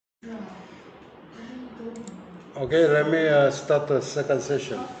Okay, let me start the second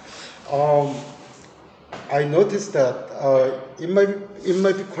session. Um, I noticed that it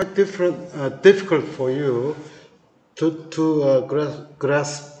might be quite difficult for you to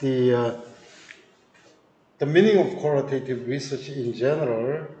grasp the meaning of qualitative research in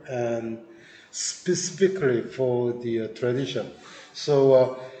general and specifically for the tradition.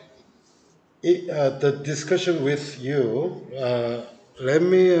 So the discussion with you, let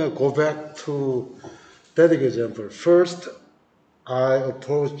me go back to that example. First, I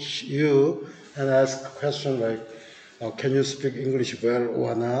approach you and ask a question like, can you speak English well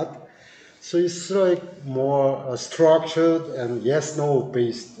or not? So it's like more structured and yes/no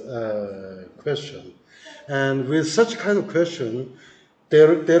based question. And with such kind of question,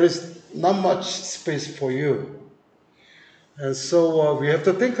 there is not much space for you. And so we have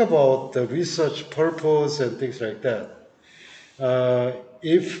to think about the research purpose and things like that.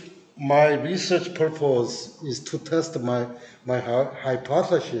 If my research purpose is to test my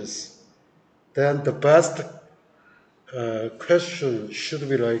hypothesis, then the best question should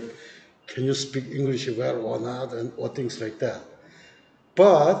be like, can you speak English well or not, and or things like that.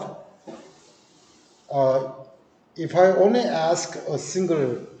 But uh, if I only ask a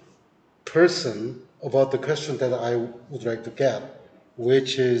single person about the question that I would like to get,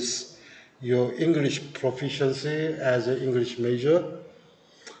 which is your English proficiency as an English major,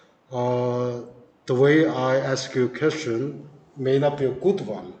 uh, the way I ask you a question may not be a good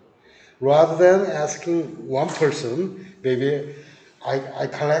one. Rather than asking one person, maybe I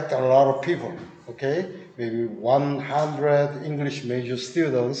collect a lot of people, okay? Maybe 100 English major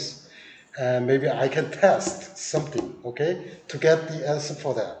students, and maybe I can test something, okay, to get the answer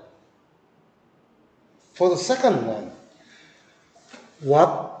for that. For the second one,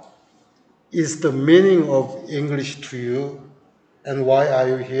 what is the meaning of English to you and why are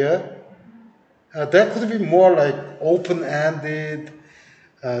you here? That could be more like open-ended,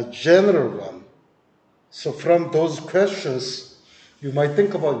 general one. So from those questions, you might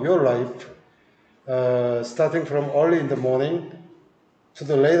think about your life, starting from early in the morning to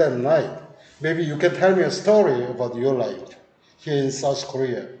the late at night. Maybe you can tell me a story about your life here in South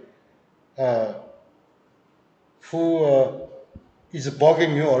Korea. Uh, who is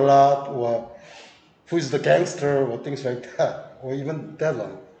bugging you a lot, or who is the gangster, or things like that, or even that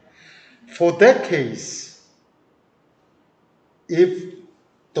one. For that case, if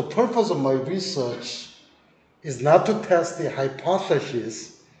the purpose of my research is not to test the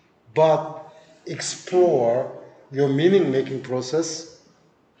hypothesis, but explore your meaning making process,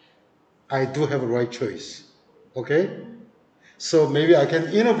 I do have a right choice. Okay? So maybe I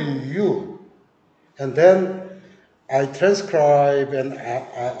can interview you, and then I transcribe and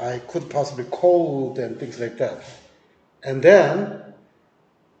I could possibly code and things like that. And then,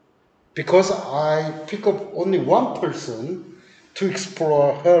 because I pick up only one person to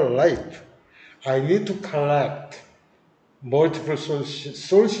explore her life, I need to collect multiple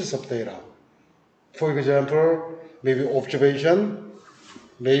sources of data. For example, maybe observation,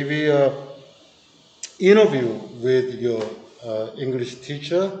 maybe an interview with your English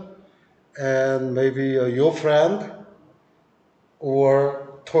teacher, and maybe your friend,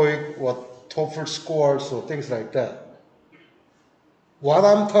 or TOEIC, what TOEFL scores, or things like that. What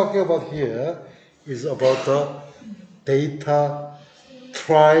I'm talking about here is about the data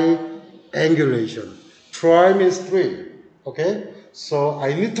triangulation. Tri means three, okay? So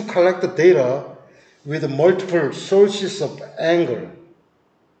I need to collect the data with multiple sources of angle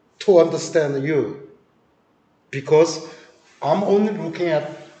to understand you, because I'm only looking at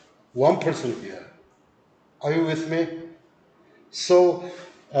one person here. Are you with me? So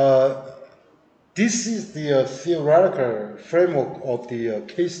uh, this is the theoretical framework of the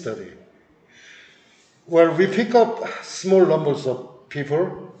case study. Well, we pick up small numbers of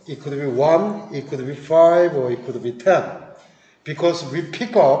people. It could be 1, it could be 5, or it could be 10. Because we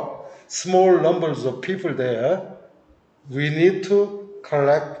pick up small numbers of people there, we need to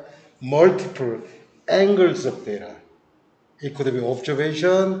collect multiple angles of data. It could be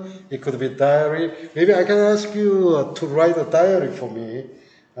observation, it could be diary. Maybe I can ask you to write a diary for me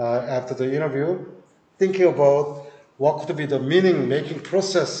after the interview, thinking about what could be the meaning-making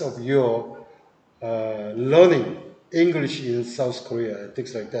process of your learning English in South Korea and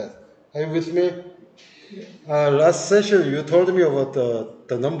things like that. Are you with me? Last session you told me about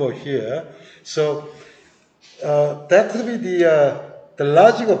the number here. So that could be the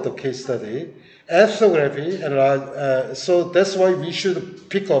logic of the case study, ethnography, and so that's why we should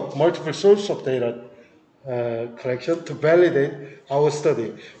pick up multiple sources of data collection to validate our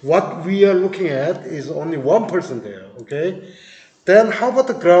study. What we are looking at is only one person there, okay? Then how about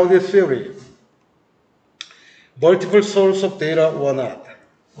the grounded theory? Multiple source of data or not?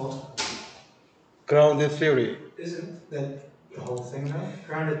 What? Grounded theory. Isn't that the whole thing now?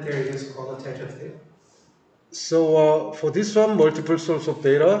 Grounded theory is qualitative theory. So for this one, multiple source of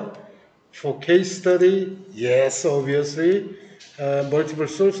data. For case study, yes, obviously. Multiple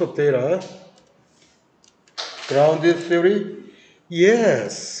source of data. Grounded theory,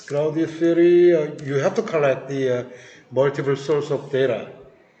 yes. Grounded theory, you have to collect the multiple source of data.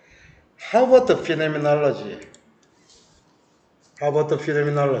 How about the phenomenology? How about the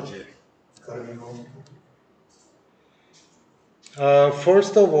phenomenology? Gotta be multiple.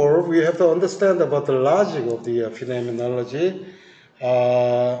 First of all, we have to understand about the logic of the phenomenology.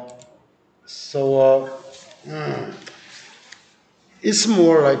 Uh, so it's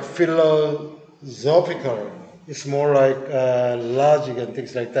more like philosophical. It's more like logic and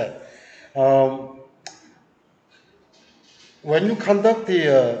things like that. Um, when you conduct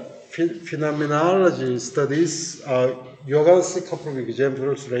the phenomenology studies, you're going to see a couple of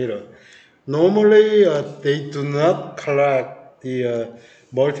examples later. Normally, they do not collect the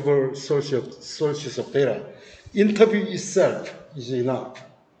multiple sources of data. Interview itself is enough,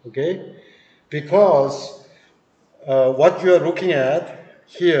 okay? Because what you are looking at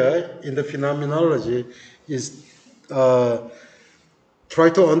here in the phenomenology is try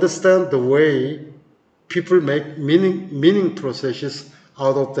to understand the way people make meaning processes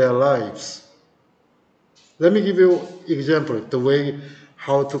out of their lives. Let me give you example, the way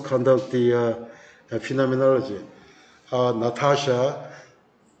how to conduct the phenomenology. Natasha,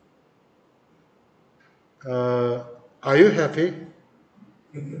 are you happy?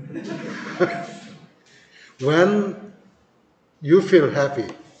 When you feel happy,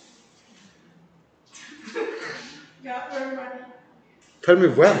 Yeah, very funny. tell me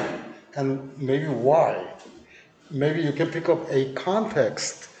when and maybe why. Maybe you can pick up a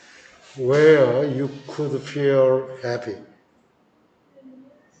context where you could feel happy.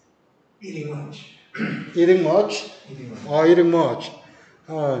 Eating lunch. Eating much? Eating lunch. Eating much.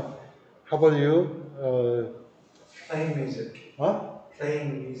 How about you? Playing music. Huh?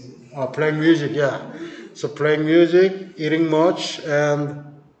 Playing music. Playing music, yeah. So playing music, eating much, and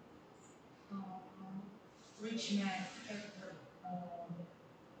Rich man.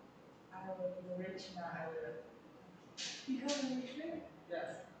 I will be a rich man. I will become a rich man. Yes.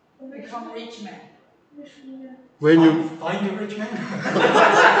 Become rich man. when you Find a rich man.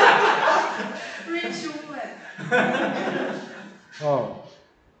 Rich woman. oh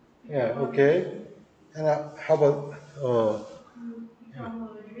yeah, okay. And how about Become a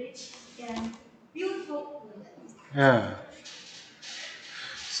rich and beautiful woman. yeah.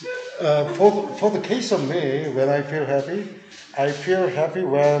 For the case of me, when I feel happy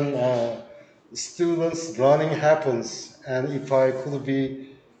when students learning happens, and if I could be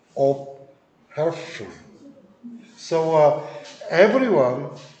of helpful. So everyone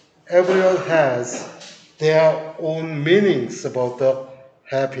has their own meanings about the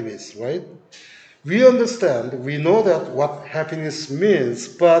happiness, right? We know that what happiness means,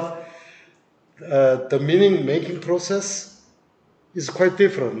 but the meaning making process is quite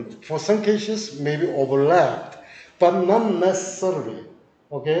different. For some cases, maybe overlapped, but not necessarily.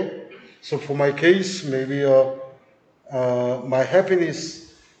 Okay, so for my case, maybe my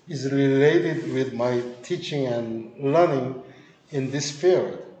happiness is related with my teaching and learning in this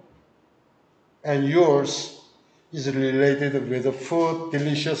field, and yours is related with the food,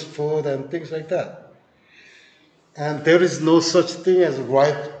 delicious food, and things like that. And there is no such thing as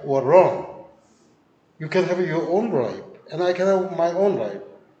right or wrong. You can have your own life, and I can have my own life.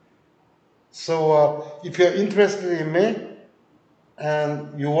 So if you're interested in me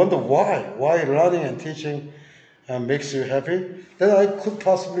and you wonder why learning and teaching makes you happy, then I could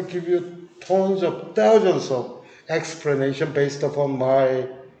possibly give you tons of thousands of explanation based upon my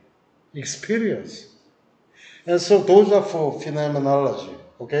experience. And so those are for phenomenology,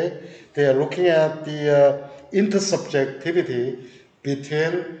 okay? They are looking at the intersubjectivity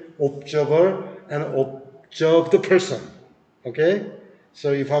between observer and observed person, okay?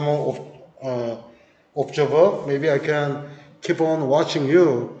 So if I'm an observer, maybe I can keep on watching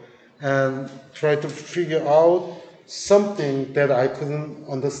you and try to figure out something that I couldn't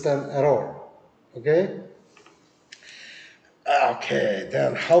understand at all, okay? Okay,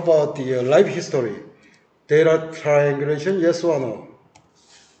 then how about the life history? Data triangulation, yes or no?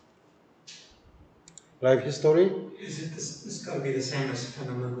 Life history? Is it this got to be the same as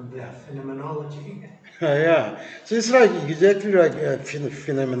phenomenology? Yeah, so it's like exactly like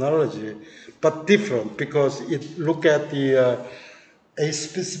phenomenology, but different because it look at the a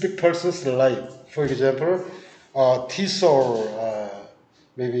specific person's life. For example, T-cell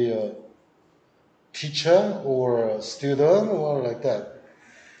maybe a teacher or a student or like that.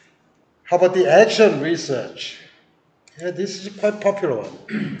 How about the action research? Yeah, this is quite popular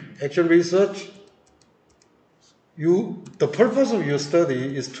one. Action research, the purpose of your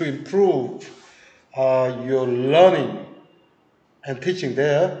study is to improve your learning and teaching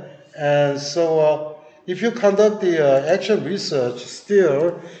there. And so if you conduct the action research,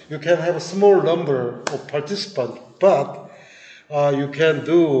 still you can have a small number of participants, but you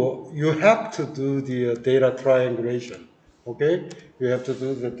have to do the data triangulation. Okay? You have to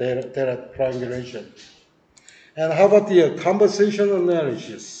do the data triangulation. And how about the conversation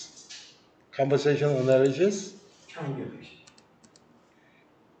analysis? Conversation analysis? Triangulation.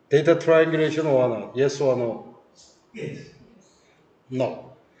 Data triangulation or not? Yes or no? Yes.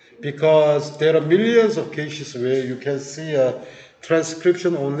 No. Because there are millions of cases where you can see a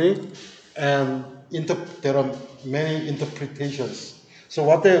transcription only and there are many interpretations. So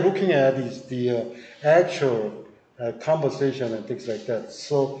what they're looking at is the actual conversation and things like that.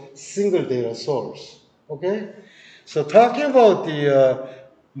 So single data source. Okay? So talking about the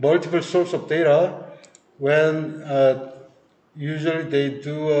multiple source of data, when usually they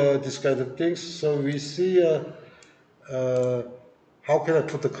do this kind of things, so we see how can I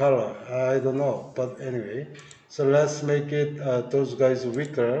put the color? I don't know, but anyway. So let's make it those guys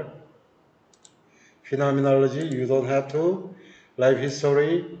weaker. Phenomenology, you don't have to. Life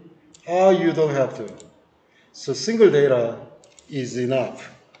history, you don't have to. So single data is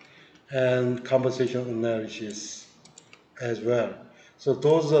enough, and conversation analysis as well. So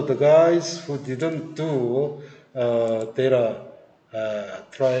those are the guys who didn't do data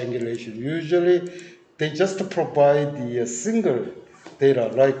triangulation. Usually, they just provide the single data,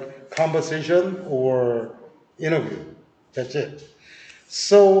 like conversation or interview. That's it.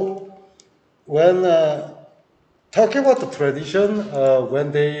 So when talking about the tradition,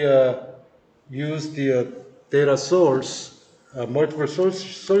 when they use the data source, multiple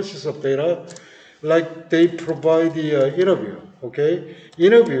sources of data, like they provide the interview, okay?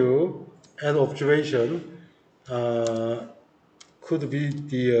 Interview and observation could be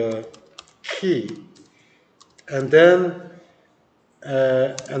the key. And then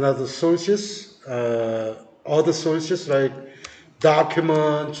other sources like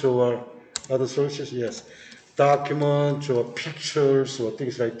documents or other sources, yes, documents or pictures or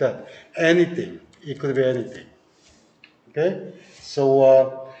things like that. Anything, it could be anything. Okay,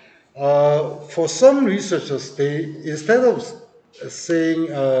 so for some researchers, they instead of saying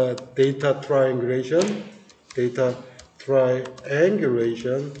data triangulation, they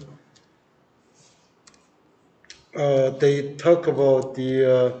talk about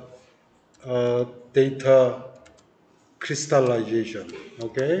the data crystallization.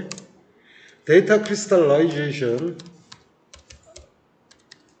 Okay, data crystallization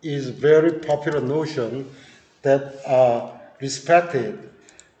is very popular notion that are respected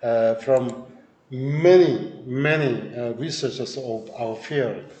from many researchers of our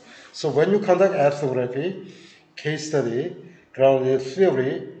field. So when you conduct ethnography, case study, grounded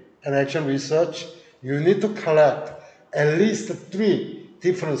theory, and action research, you need to collect at least 3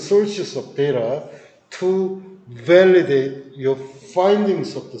 different sources of data to validate your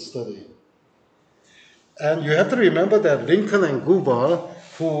findings of the study. And you have to remember that Lincoln and Guba,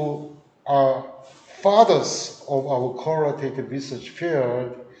 who are fathers of our qualitative research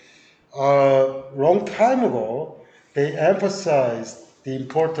field, a long time ago, they emphasized the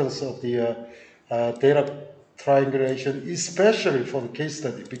importance of the data triangulation, especially for the case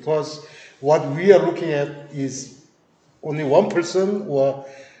study, because what we are looking at is only one person or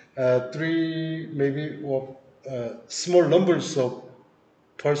three, maybe, or small numbers of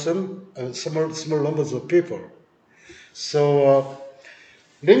small numbers of people. So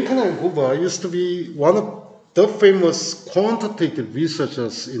Lincoln and Guba used to be one of the famous quantitative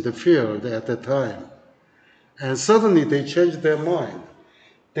researchers in the field at that time. And suddenly they changed their mind.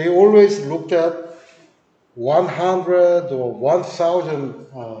 They always looked at 100 or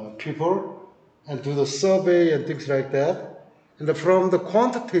 1,000 people and do the survey and things like that. And from the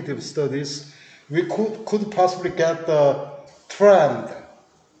quantitative studies, we could possibly get the trend,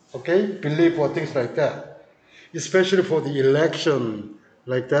 okay, belief or things like that. Especially for the election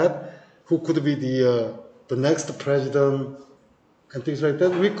like that, who could be the next president and things like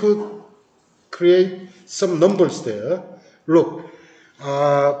that. We could create some numbers there. Look,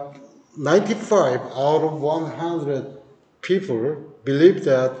 95 out of 100 people believe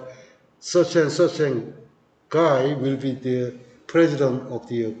that such and such a guy will be the president of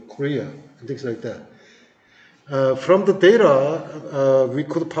the Korea and things like that. From the data, we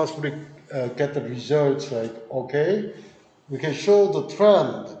could possibly get the results like, okay, we can show the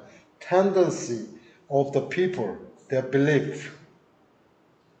trend, tendency of the people, their belief.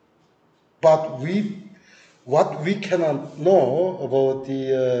 But what we cannot know about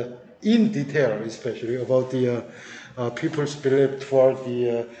the, in detail, especially about the people's belief toward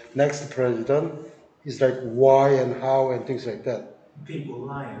the next president, is like why and how and things like that. People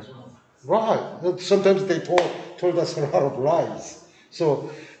lie as well. Right. Sometimes they told us a lot of lies. So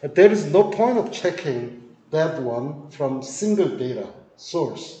there is no point of checking that one from single data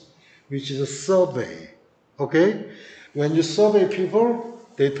source, which is a survey. Okay? When you survey people,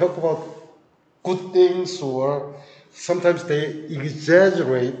 they talk about good things, or sometimes they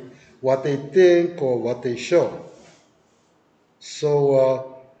exaggerate what they think or what they show.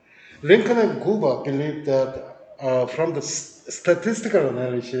 So Lincoln and Guba believed that from the statistical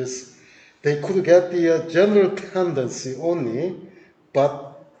analysis, they could get the general tendency only,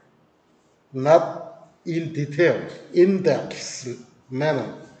 but not in detail, in-depth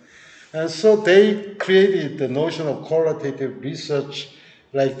manner. And so they created the notion of qualitative research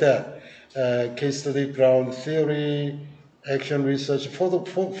like that. Case study ground theory, action research. For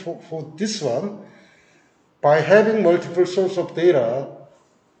this one, by having multiple sources of data,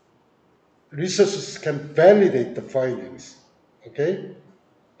 researchers can validate the findings. Okay?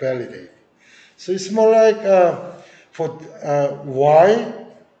 Validate. So it's more like for why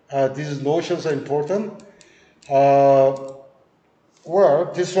these notions are important.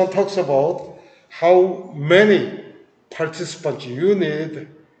 Well, this one talks about how many participants you need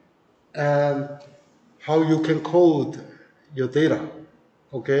and how you can code your data.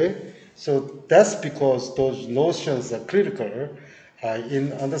 Okay? So that's because those notions are critical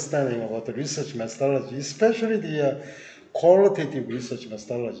in understanding about the research methodology, especially the qualitative research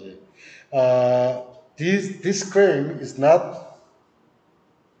methodology. This claim is not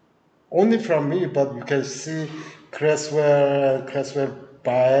only from me, but you can see Creswell,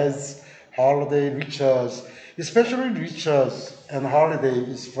 Baez, Holiday, Richards, especially Richards and Holiday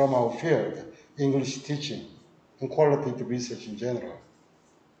is from our field, English teaching and qualitative research in general.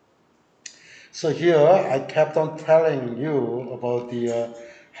 So here I kept on telling you about the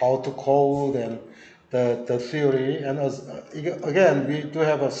how to code and the theory, and again we do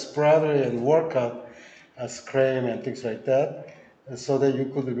have a spreader and workup, a Scrum and things like that, so that you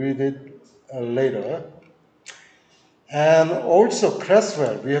could read it later. And also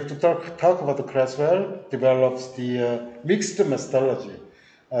Creswell, we have to talk about the Creswell develops the mixed methodology.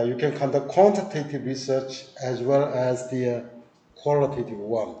 You can conduct quantitative research as well as the qualitative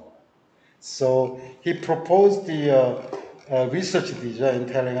one. So he proposed the research design,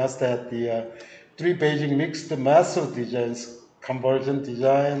 telling us that the three basic mixed method designs, convergent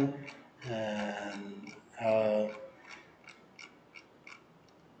design, and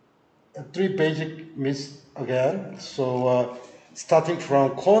three basic myths again. So starting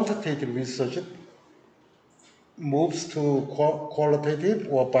from quantitative research moves to qualitative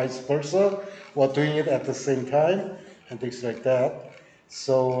or vice versa, or doing it at the same time and things like that.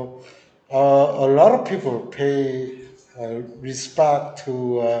 So a lot of people pay respect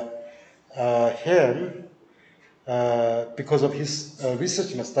to him because of his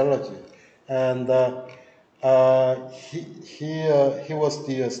research methodology. And he was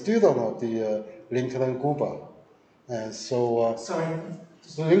the student of the Lincoln and Guba. And so Sorry,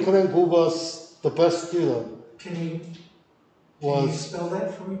 Lincoln and Guba's the best student can you was, spell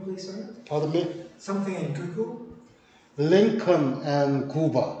that for me, please, sorry? pardon me, Something in Google? Lincoln and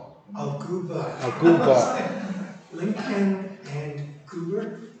Guba. Oh, Gooba. Guba. Lincoln and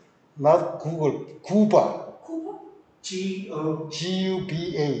Goober? Not Google, Guba. Cuba? G-O...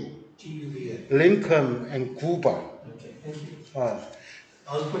 G-U-B-A. G-U-B-A. Lincoln and Guba. Okay, thank you. Ah.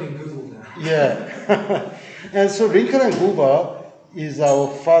 I was putting Google now. Yeah. And so Lincoln and Guba is our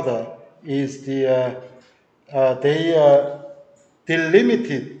father, is the, they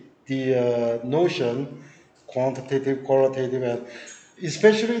delimited the notion, quantitative, qualitative, and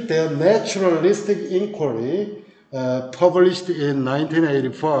especially their naturalistic inquiry, published in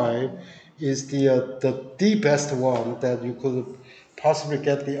 1985, is the best one that you could possibly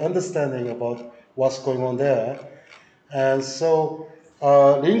get the understanding about what's going on there. And so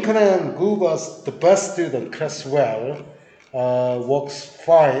Lincoln and Guba's the best student, Creswell, works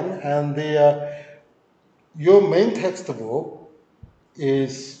fine, and your main textbook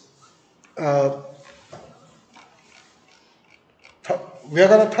is we are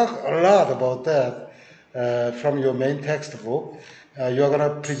going to talk a lot about that from your main textbook. You are going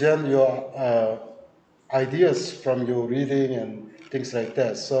to present your ideas from your reading and things like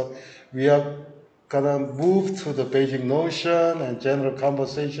that. So we are going to move to the basic notion and general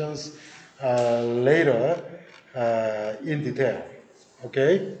conversations later. in detail.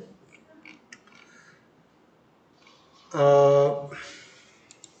 Okay. Uh,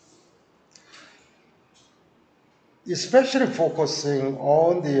 Especially focusing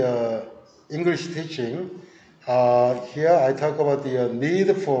on the English teaching, here I talk about the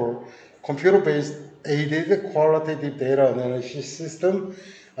need for computer-based aided qualitative data analysis system.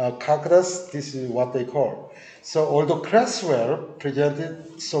 CACDAS, this is what they call. So although Creswell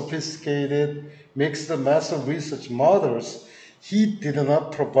presented sophisticated mixed method research models, he did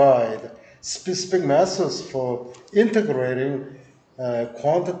not provide specific methods for integrating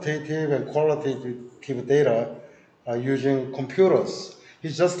quantitative and qualitative data using computers. He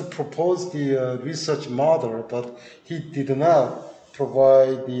just proposed the research model, but he did not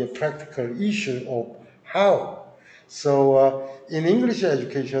provide the practical issue of how. So in English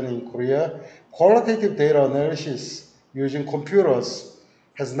education in Korea, qualitative data analysis using computers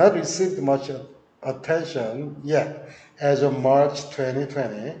has not received much attention yet as of March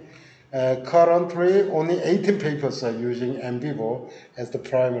 2020. Currently, only 18 papers are using NVivo as the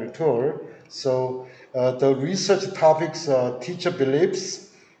primary tool. So the research topics are teacher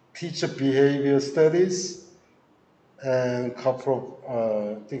beliefs, teacher behavior studies, and couple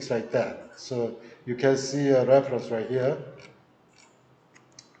of things like that. So you can see a reference right here.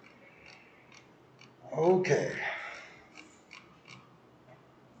 Okay.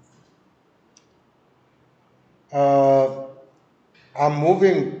 I'm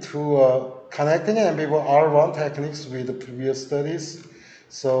moving to connecting NVivo R1 techniques with the previous studies.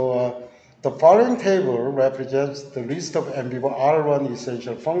 So the following table represents the list of NVivo R1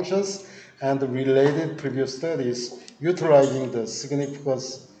 essential functions and the related previous studies utilizing the significant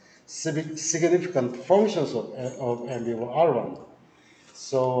functions of NVivo R1.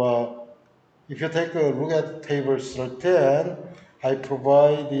 So if you take a look at table 13, I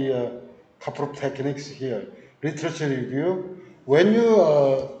provide the couple of techniques here. Literature review. When you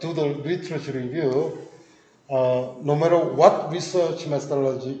do the literature review, no matter what research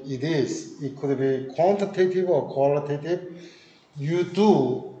methodology it is, it could be quantitative or qualitative, you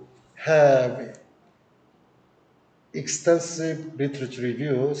do have extensive literature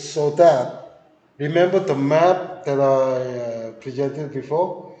review so that, remember the map that I presented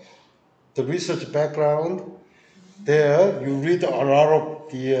before, the research background, there you read a lot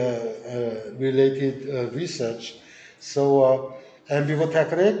of the related research. So NVivo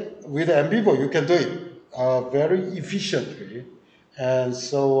technique, with NVivo you can do it very efficiently. And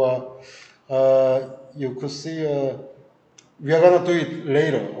so you could see, we are going to do it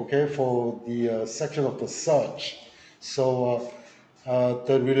later, okay, for the section of the search. So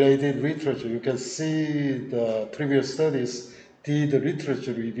the related literature, you can see the previous studies did the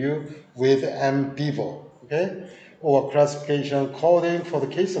literature review with NVivo, okay? Or classification coding. For the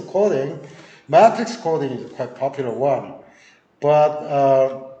case of coding, matrix coding is quite popular one, but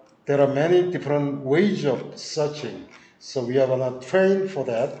there are many different ways of searching. So we are gonna train for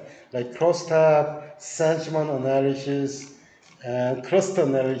that, like crosstab, sentiment analysis, and cluster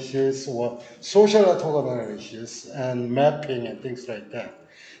analysis, or social network analysis, and mapping and things like that.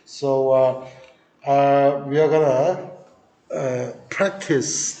 So we are gonna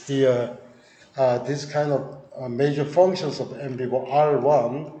practice the this kind of major functions of NVivo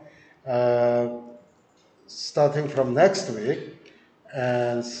R1 starting from next week.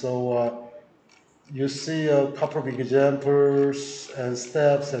 And so you see a couple of examples and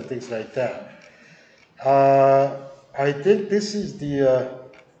steps and things like that. I think this is the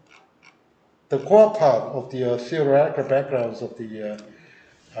core part of the theoretical backgrounds of the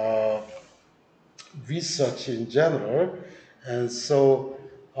research in general. And so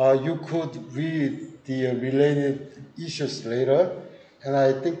you could read the related issues later. And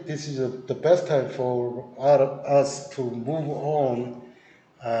I think this is the best time for us to move on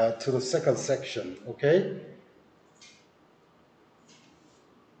to the second section, okay?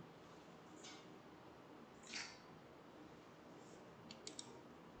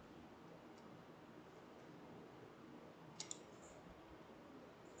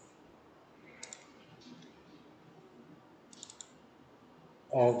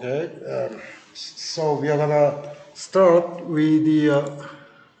 Okay, so we are gonna start with the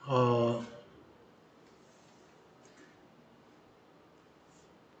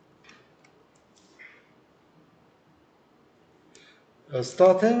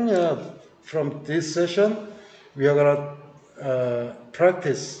starting from this session, we are gonna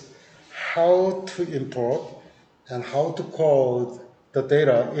practice how to import and how to code the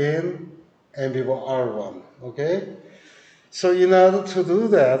data in NVivo R1, okay? So in order to do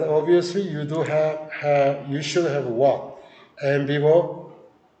that, obviously you do you should have what? NVivo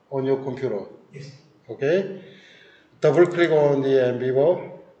on your computer, Yes. okay? double click on the NVivo.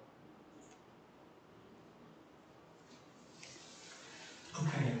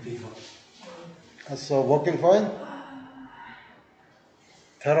 Okay, NVivo. So working fine?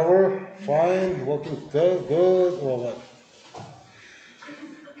 Terrible? Fine? Working good? Good? Or what?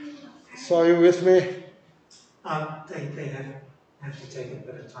 So are you with me? They have to take a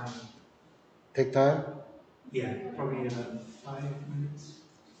bit of time. Take time? Yeah, probably about 5 minutes.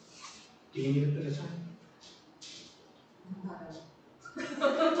 Do you need a bit of time?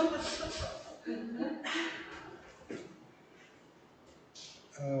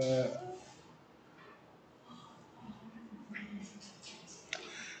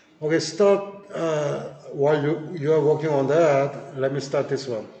 Okay, start, while you are working on that, let me start this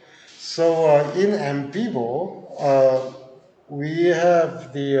one. So in NVivo, we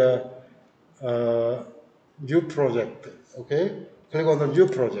have the new project, okay? Click on the new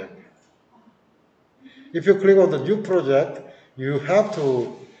project. If you click on the new project, you have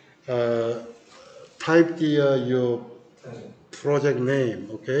to type your project name,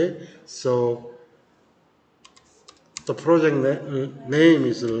 okay? So the project name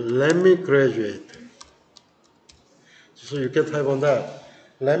is Let Me Graduate. So you can type on that.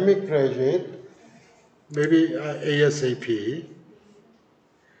 Let me graduate, maybe ASAP.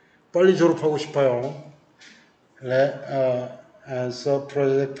 빨리 졸업하고 싶어요. And so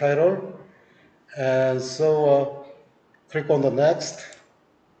project title. And so click on the next.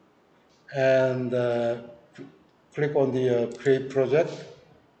 And click on the create project.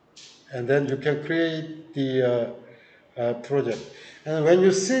 And then you can create the project. And when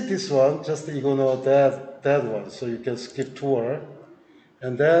you see this one, just ignore that one. So you can skip tour.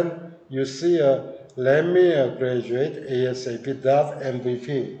 And then you see let me graduate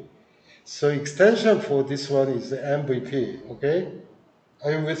ASAP.mvp. So extension for this one is MVP, okay?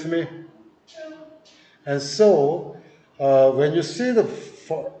 Are you with me? And so when you see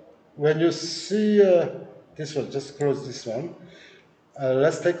this one, just close this one.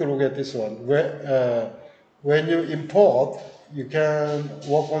 Let's take a look at this one. When you import, you can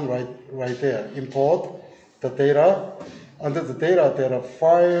work on right there. Import the data. Under the data, there are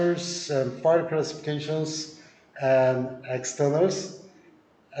files and file classifications and externals.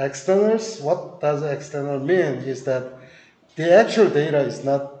 Externals, what does external mean is that the actual data is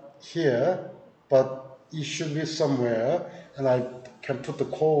not here, but it should be somewhere, and I can put the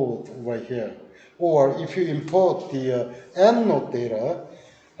code right here. Or if you import the EndNote data,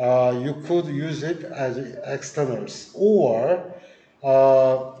 you could use it as externals. Or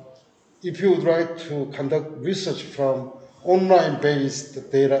if you would like to conduct research from online-based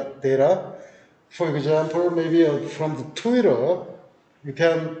data, for example, maybe from the Twitter, you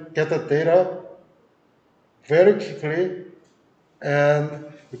can get the data very quickly and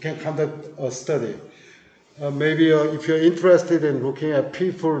you can conduct a study. Maybe if you're interested in looking at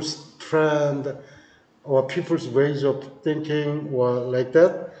people's trend or people's ways of thinking or like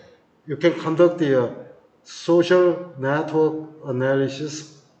that, you can conduct the social network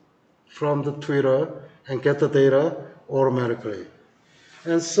analysis from the Twitter and get the data automatically.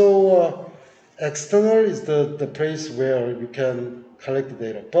 And so external is the place where you can collect the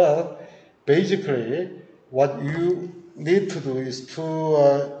data. But basically, what you need to do is two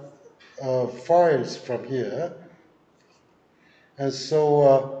files from here. And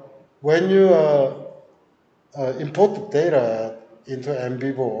so when you import the data into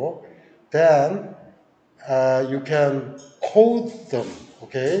NVivo, then you can code them,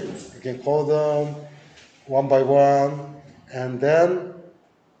 okay? You can code them one by one, and then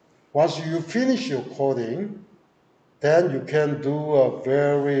once you finish your coding, then you can do a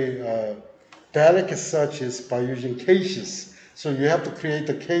very delicate searches by using cases. So you have to create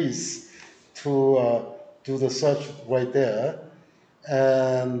a case to do the search right there.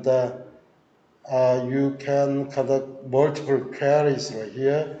 And you can conduct multiple queries right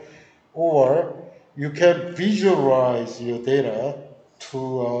here, or you can visualize your data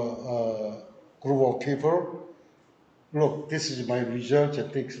to a group of people. Look, this is my result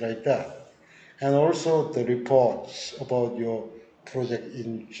and things like that. And also the reports about your project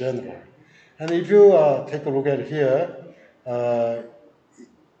in general. And if you take a look at here,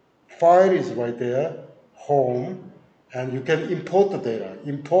 file is right there, home, and you can import the data.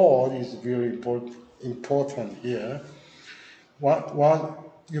 Import is really important here.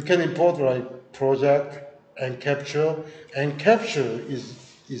 You can import like project and capture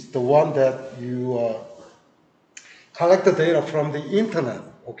is the one that you collect the data from the internet,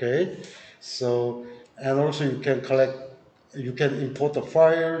 okay? So, and also you can import the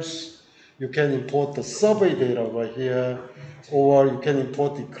files, you can import the survey data right here, or you can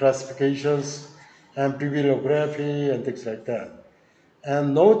import the classifications, and bibliography and things like that.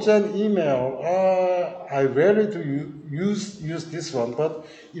 And notes and email, I rarely do use this one, but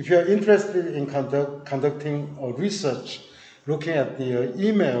if you're interested in conducting a research, looking at the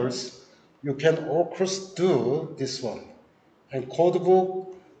emails, you can of course do this one. And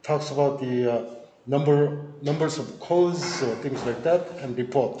codebook talks about the numbers of codes or things like that, and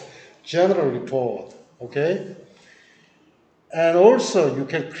report, general report, okay? And also you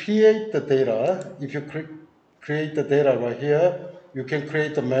can create the data. If you create the data right here, you can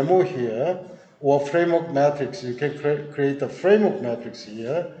create a memo here, or framework matrix. You can create a framework matrix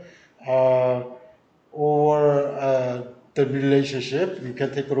here, uh, or the relationship. You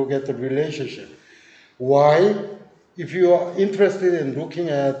can take a look at the relationship. Why? If you are interested in looking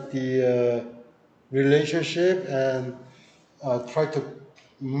at the relationship and try to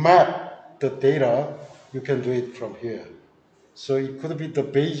map the data, you can do it from here. So it could be the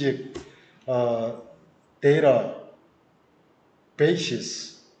basic uh, data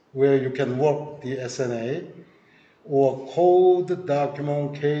basis where you can work the SNA, or code,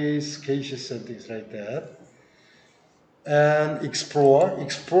 document, cases, and things like that. And Explorer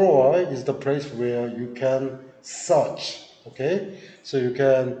is the place where you can search, okay? So you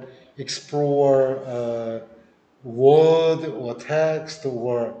can explore word or text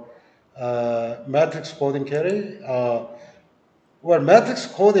or matrix coding query. Well, matrix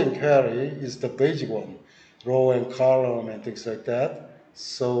coding query is the basic one, row and column and things like that.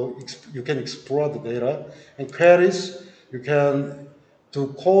 So you can explore the data. And queries, you can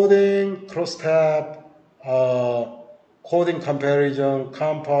do coding, crosstab, coding comparison,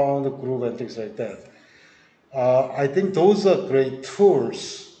 compound, group, and things like that. I think those are great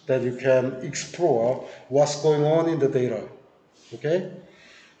tools that you can explore what's going on in the data. Okay?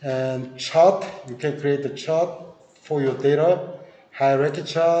 And chart, you can create a chart for your data, hierarchy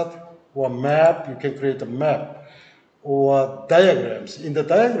chart, or map, you can create a map, or diagrams. In the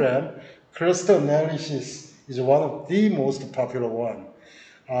diagram, cluster analysis is one of the most popular one.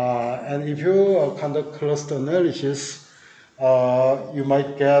 And if you conduct cluster analysis, you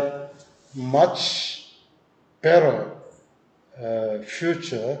might get much better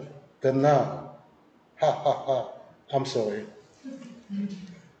future than now. Ha ha ha. I'm sorry.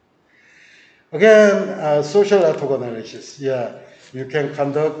 Again, social network analysis. Yeah, you can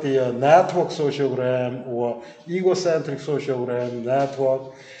conduct the network sociogram or egocentric sociogram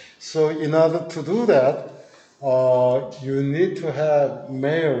network. So in order to do that, you need to have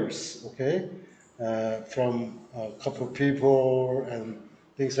mayors, okay, from a couple of people and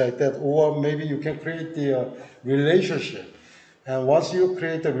things like that. Or maybe you can create the relationship. And once you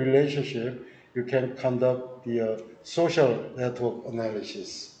create a relationship, you can conduct the social network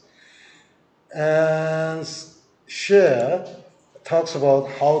analysis. And share talks about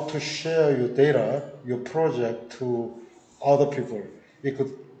how to share your data, your project to other people. It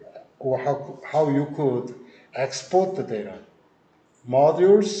could, or how you could export the data.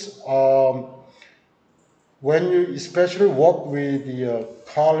 Modules, when you especially work with the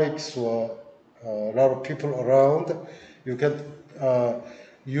colleagues or a lot of people around, you can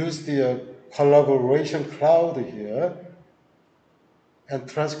use the collaboration cloud here. And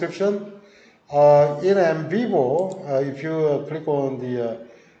transcription, in NVivo, if you click on the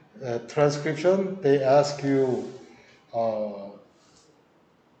transcription, they ask you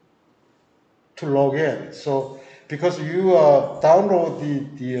to log in. So because you download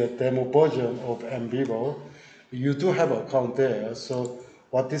the demo version of NVivo, you do have an account there. So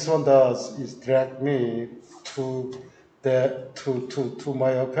what this one does is direct me to to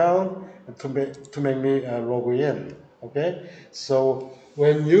my account and to make me log in. Okay. So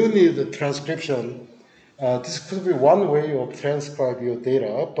when you need the transcription, this could be one way of transcribe your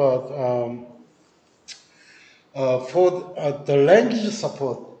data, but for the language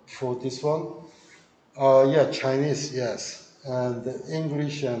support for this one, yeah, Chinese, yes, and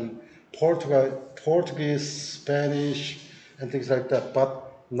English and Portuguese, Spanish, and things like that,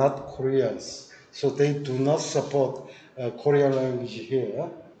 but not Koreans. So they do not support Korean language here.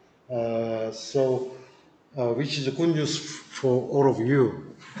 Which is good news for all of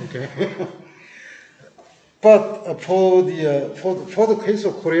you. Okay. But for the case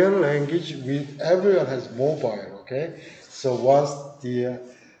of Korean language, everyone has mobile. Okay, so once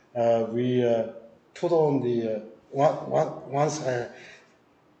we put on the once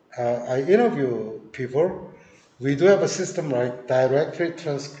I interview people, we do have a system like directly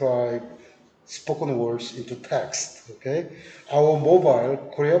transcribe spoken words into text. Okay, our mobile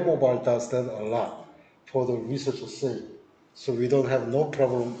Korean mobile does that a lot for the researchers' sake. So we don't have no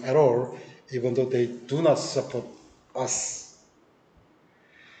problem at all, even though they do not support us.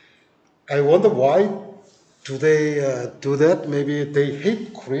 I wonder why do they do that? Maybe they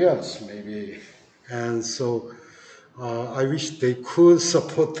hate Koreans, maybe. And so I wish they could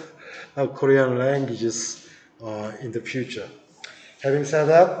support Korean languages in the future. Having said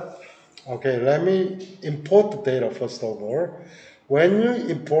that, okay, let me import the data first of all. When you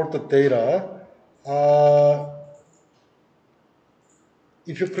import the data,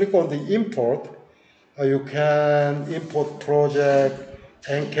 if you click on the import, you can import project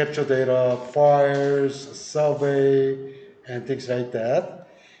and capture data, files, survey, and things like that.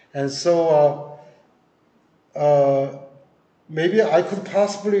 And so maybe I could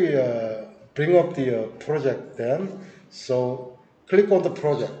possibly bring up the project then. So click on the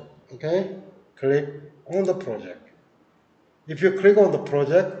project, okay? Click on the project. If you click on the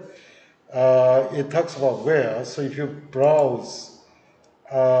project, it talks about where. So if you browse,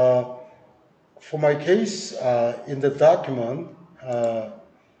 for my case, in the document,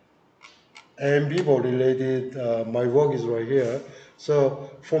 NVivo related, my work is right here. So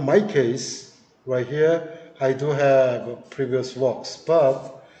for my case, right here, I do have previous works,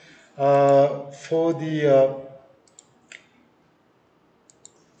 but for the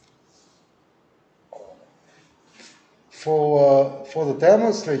for the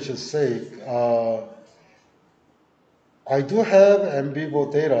demonstration's sake, I do have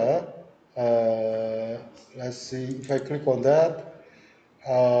NVivo data. Let's see if I click on that.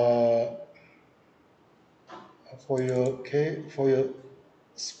 For your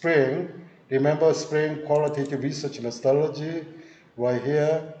spring, remember spring qualitative research methodology right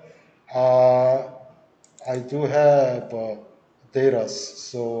here. I do have data,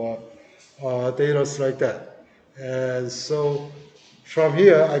 so data like that. And so from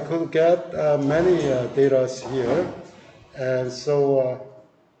here, I could get many data here. And so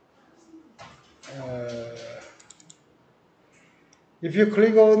if you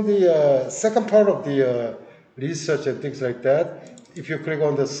click on the second part of the research and things like that, if you click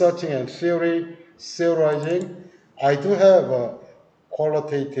on the searching and theorizing, I do have a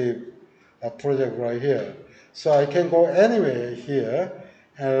qualitative project right here. So I can go anywhere here,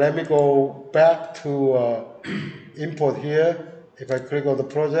 and let me go back to import here. If I click on the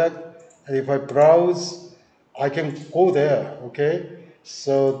project, and if I browse, I can go there, okay?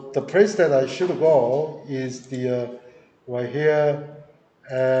 So the place that I should go is the right here,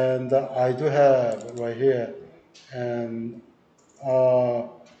 and I do have right here. And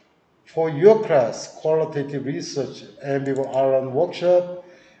for your class, qualitative research, NVivo R1 workshop,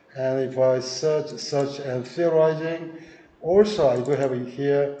 and if I search and theorizing, also I do have it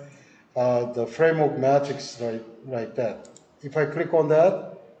here, the framework matrix like that. If I click on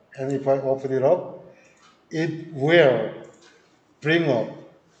that, and if I open it up, it will bring up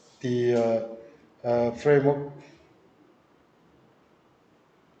the framework.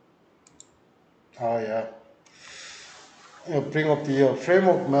 Oh yeah, bring up the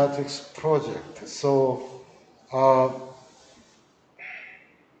framework matrix project. So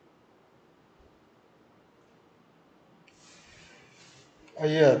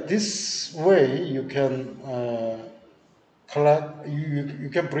yeah, this way you can collect. You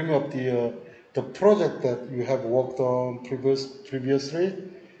can bring up the project that you have worked on previously,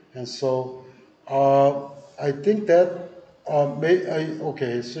 and so I think that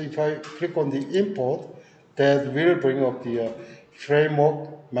okay. So if I click on the import, that will bring up the framework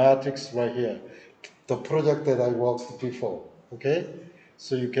matrix right here, the project that I worked before. Okay,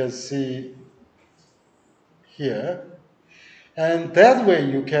 so you can see here. And that way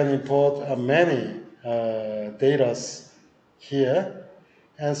you can import many data here.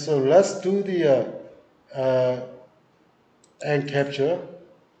 And so let's do the end capture.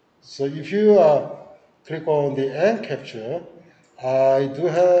 So if you click on the end capture, I do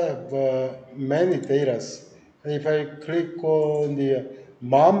have many data. And if I click on the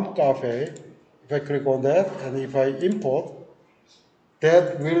mom cafe, if I click on that, and if I import,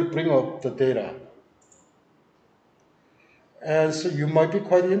 that will bring up the data. And so you might be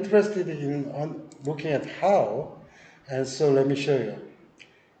quite interested in looking at how. And so let me show you.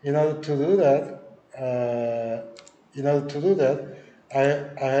 In order to do that,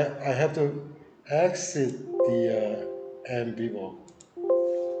 I have to exit the NVivo.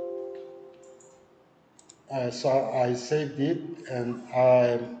 So I saved it, and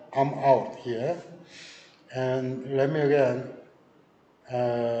I'm out here. And let me again.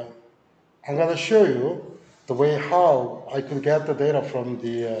 I'm going to show you the way how I could get the data from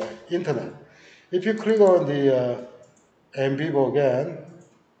the internet. If you click on the NVivo again,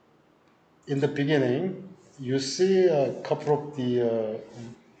 in the beginning, you see a couple of the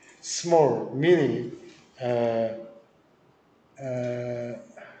small mini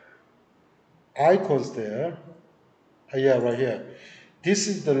icons there. Yeah, right here. This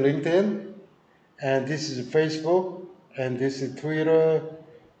is the LinkedIn, and this is Facebook, and this is Twitter,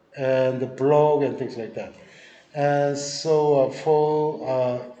 and the blog, and things like that. And so for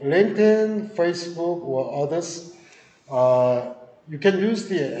LinkedIn, Facebook, or others, you can use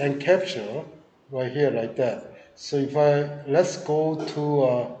the encapture right here like that. So if let's go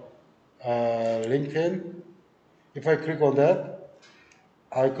to LinkedIn. If I click on that,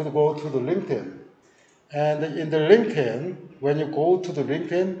 I could go to the LinkedIn. And in the LinkedIn, when you go to the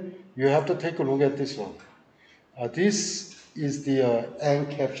LinkedIn, you have to take a look at this one. This is the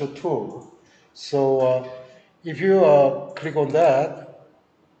encapture tool. So if you click on that,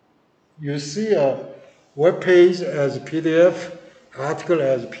 you see a web page as PDF, article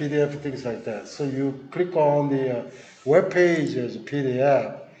as PDF, things like that. So you click on the web page as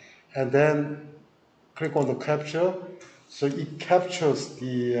PDF, and then click on the capture. So it captures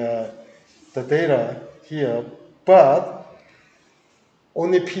the data here, but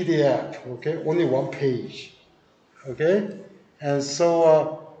only PDF, okay? Only one page, okay? And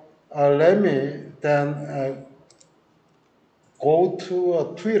so let me then go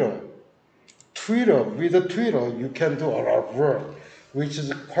to Twitter. With the Twitter, you can do a lot of work, which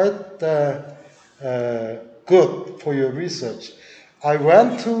is quite good for your research. I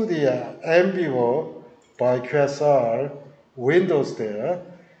went to the NVivo by QSR Windows there,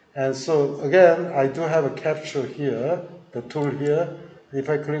 and so again, I do have a capture here, the tool here. If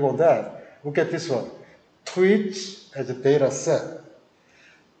I click on that, look at this one, tweets as a data set.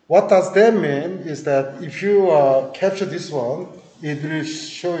 What does that mean is that if you capture this one, it will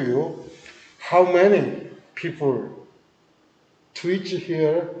show you how many people tweet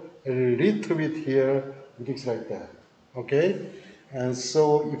here, retweet here, things like that. Okay? And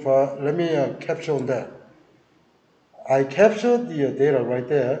so if let me capture on that. I captured the data right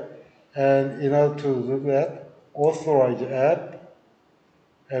there, and in order to do that, authorize app,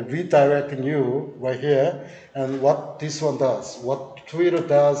 and redirecting you right here. And what this one does, what Twitter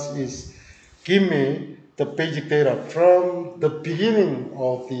does is give me the basic data from the beginning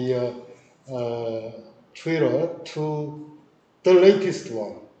of the Twitter to the latest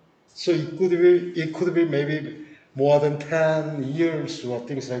one. So it could be maybe more than 10 years or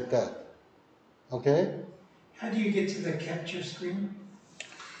things like that. Okay? How do you get to the capture screen?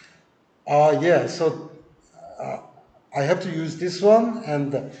 Yeah, so I have to use this one,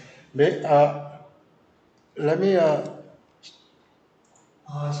 and let me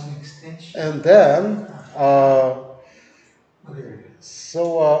Oh, it's an extension. and then Oh, there it is.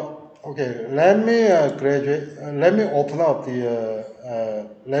 so okay, let me open up the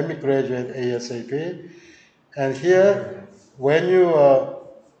let me graduate ASAP, and here when you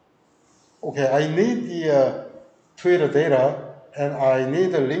okay, I need the Twitter data, and I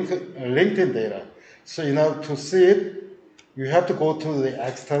need the LinkedIn data. So in order to see it, you have to go to the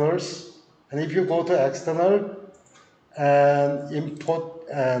externals, and if you go to external and import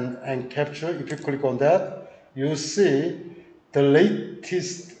and capture, if you click on that, you see the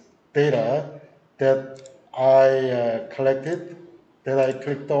latest data that I collected, that I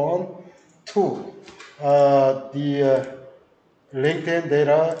clicked on, to the LinkedIn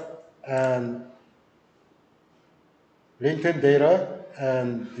data and LinkedIn data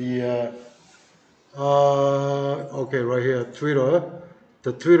and the okay, right here, Twitter,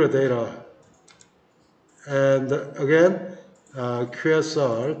 the Twitter data, and again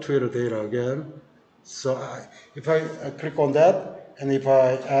QSR Twitter data again. So if I click on that, and if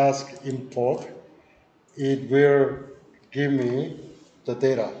I ask import, it will give me the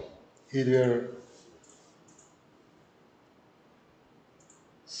data. It will.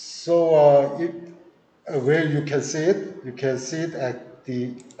 So where you can see it at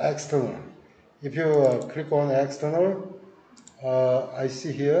the external. If you click on external, I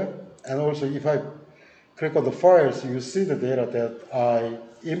see here, and also if I click on the files, you see the data that I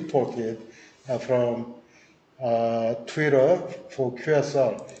imported from Twitter for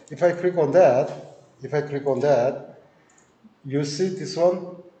QSR. If I click on that, you see this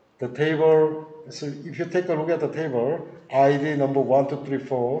one, the table. So if you take a look at the table, ID number 1, 2, 3,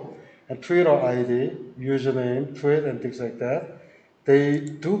 4, and Twitter ID, username, tweet, and things like that, they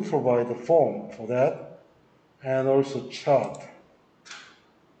do provide a form for that, and also chart.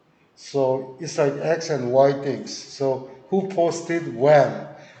 So it's like X and Y things. So who posted when,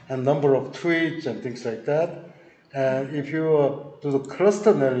 and number of tweets and things like that. And if you do the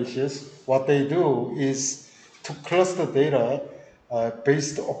cluster analysis, what they do is to cluster data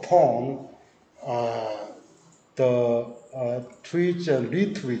based upon the tweets and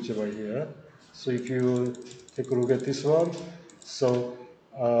retweets right here. So if you take a look at this one, so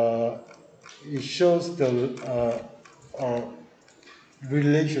it shows the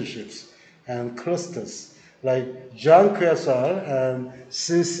relationships and clusters. Like John QSR and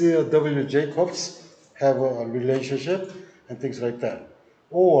Cynthia W. Jacobs have a relationship and things like that.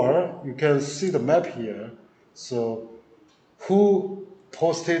 Or you can see the map here. So who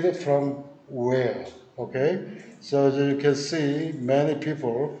posted from where, okay? So you can see many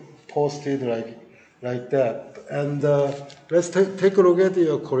people posted like that. And let's take a look at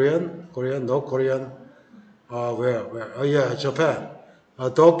the Korean, no Korean. Where? Oh yeah, Japan.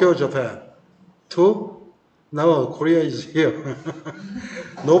 Tokyo, Japan. Two? No, Korea is here.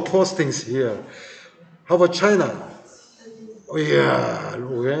 No postings here. How about China? Oh yeah, a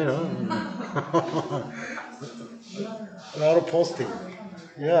lot of posting.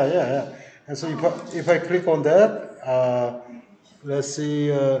 Yeah. And so if I click on that, let's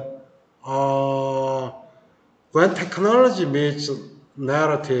see, uh, when technology meets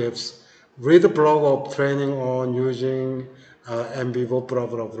narratives, read the blog of training on using NVivo, blah,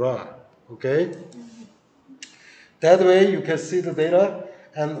 blah, blah. Okay? That way you can see the data.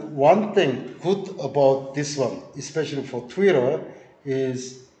 And one thing good about this one, especially for Twitter,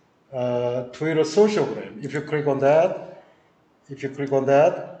 is Twitter sociogram. If you click on that,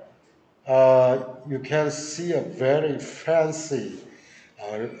 you can see a very fancy,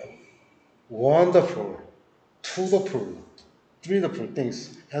 uh, wonderful, to the pool, three different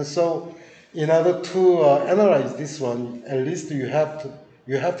things. And so, in order to analyze this one, at least you have to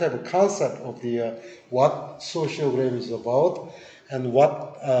have a concept of the what sociogram is about and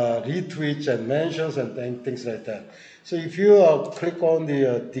what retweets and mentions and things like that. So if you click on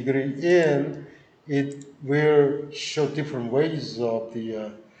the degree in, it will show different ways of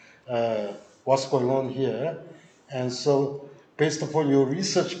the what's going on here. And so based upon your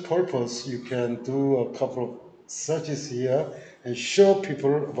research purpose, you can do a couple of searches here and show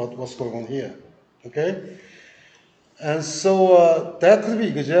people about what's going on here. Okay? And so that could be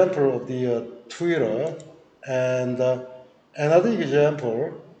an example of the Twitter. And another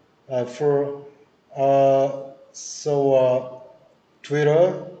example for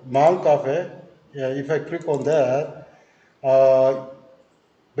Twitter, Mount Cafe. Yeah, if I click on that, uh,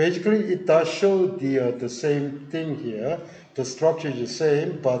 basically, it does show the same thing here. The structure is the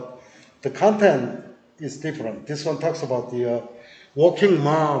same, but the content is different. This one talks about the working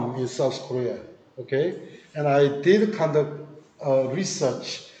mom in South Korea, okay? And I did conduct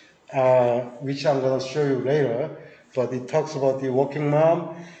research, which I'm going to show you later, but it talks about the working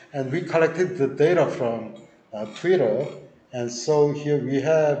mom, and we collected the data from Twitter, and so here we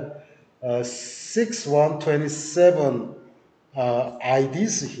have 6127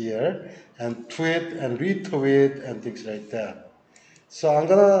 IDs here and tweet and retweet and things like that. So I'm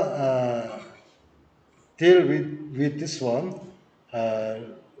gonna deal with this one uh,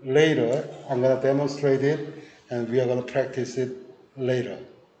 later. I'm gonna demonstrate it and we are gonna practice it later.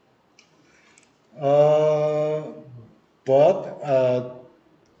 Uh, but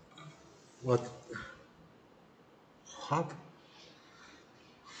what? What?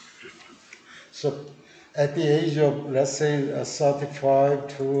 So at the age of, let's say, 35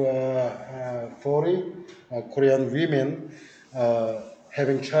 to 40, Korean women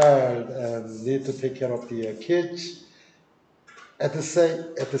having child and need to take care of the kids, at the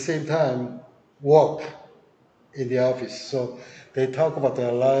same time work in the office. So they talk about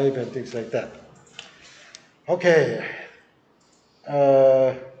their life and things like that. Okay.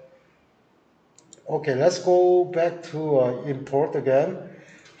 Uh, Okay, let's go back to import again.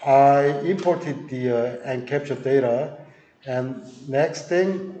 I imported the and captured data, and next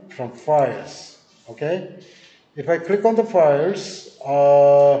thing from files. Okay, if I click on the files,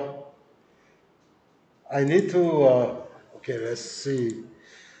 I need to. Okay, let's see.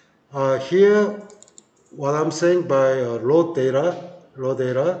 Here, what I'm saying by raw data.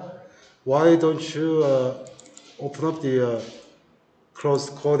 Why don't you open up the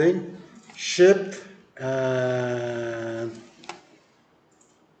closed coding, shift and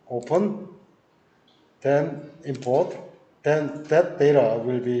open, then import, then that data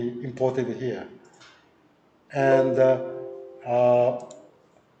will be imported here. And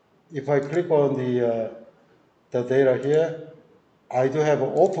if I click on the data here, I do have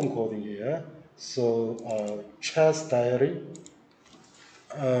an open coding here. So chess diary.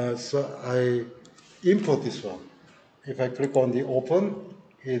 So I import this one. If I click on the open,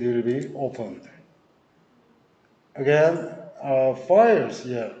 it will be opened. Again, files,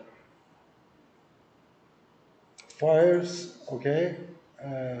 yeah. Files, okay.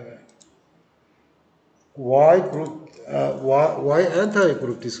 Why group? Why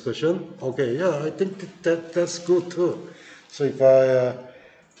anti-group discussion? Okay, yeah, I think that's good too. So if I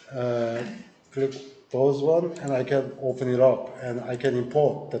click those one, and I can open it up, and I can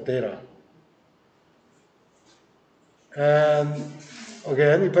import the data. And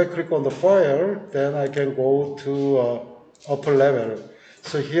again, if I click on the file, then I can go to upper level.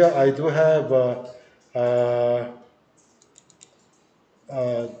 So here I do have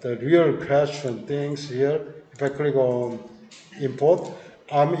the real question things here. If I click on import,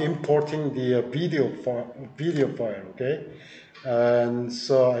 I'm importing the video file, okay? And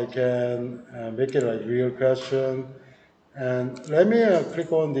so I can make it like real question. And let me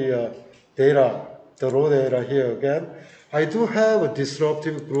click on the data, the raw data here again. I do have a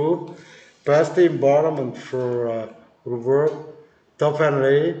disruptive group, best environment for group work, top and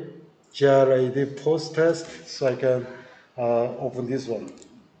lay, GRAD post test, so I can open this one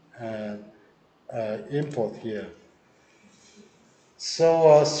and import here.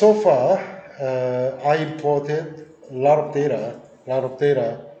 So so far I imported a lot of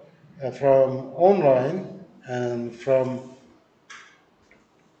data from online and from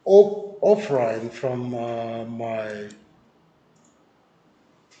offline from my